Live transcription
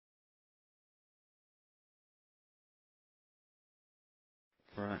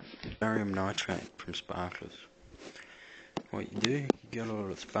Right, barium nitrate from sparklers. What you do, you get a lot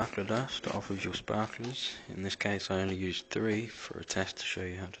of sparkler dust off of your sparklers. In this case I only used 3 for a test to show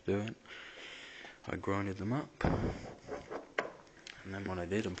you how to do it. I grinded them up, and then what I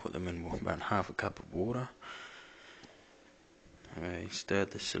did, I put them in about half a cup of water. I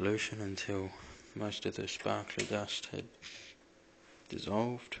stirred the solution until most of the sparkler dust had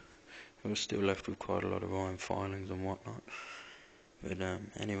dissolved. I was still left with quite a lot of iron filings and whatnot. But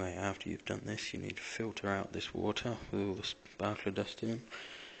anyway, after you've done this, you need to filter out this water with all the sparkler dust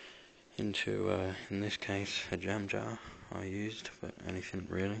into, in this case, a jam jar I used, but anything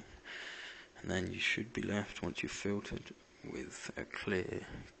really. And then you should be left, once you've filtered, with a clear,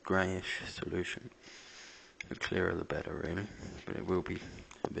 greyish solution. The clearer the better, really, but it will be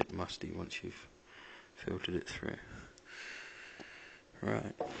a bit musty once you've filtered it through.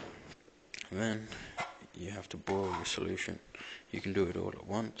 Right, and then you have to boil your solution. You can do it all at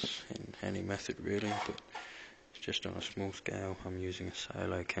once in any method really, but it's just on a small scale. I'm using a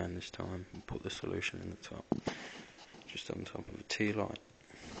salo can this time and put the solution in the top, just on top of a tea light,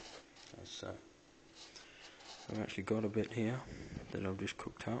 as so. I've actually got a bit here that I've just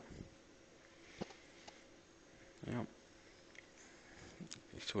cooked up. Yep.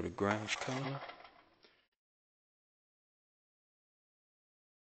 It's sort of greyish colour.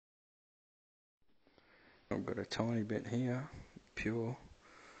 I've got a tiny bit here, pure,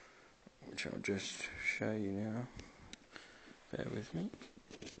 which I'll just show you now. Bear with me.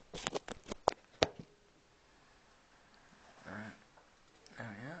 Alright, there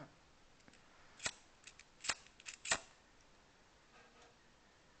we are.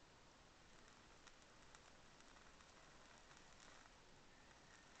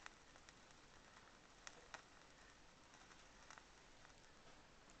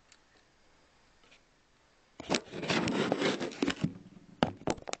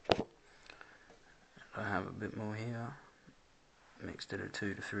 I have a bit more here, mixed at a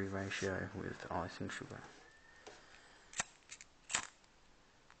 2:3 ratio with icing sugar.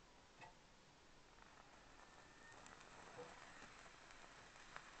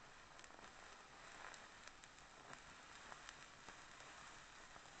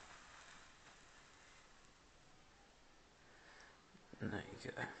 And there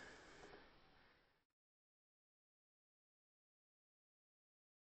you go.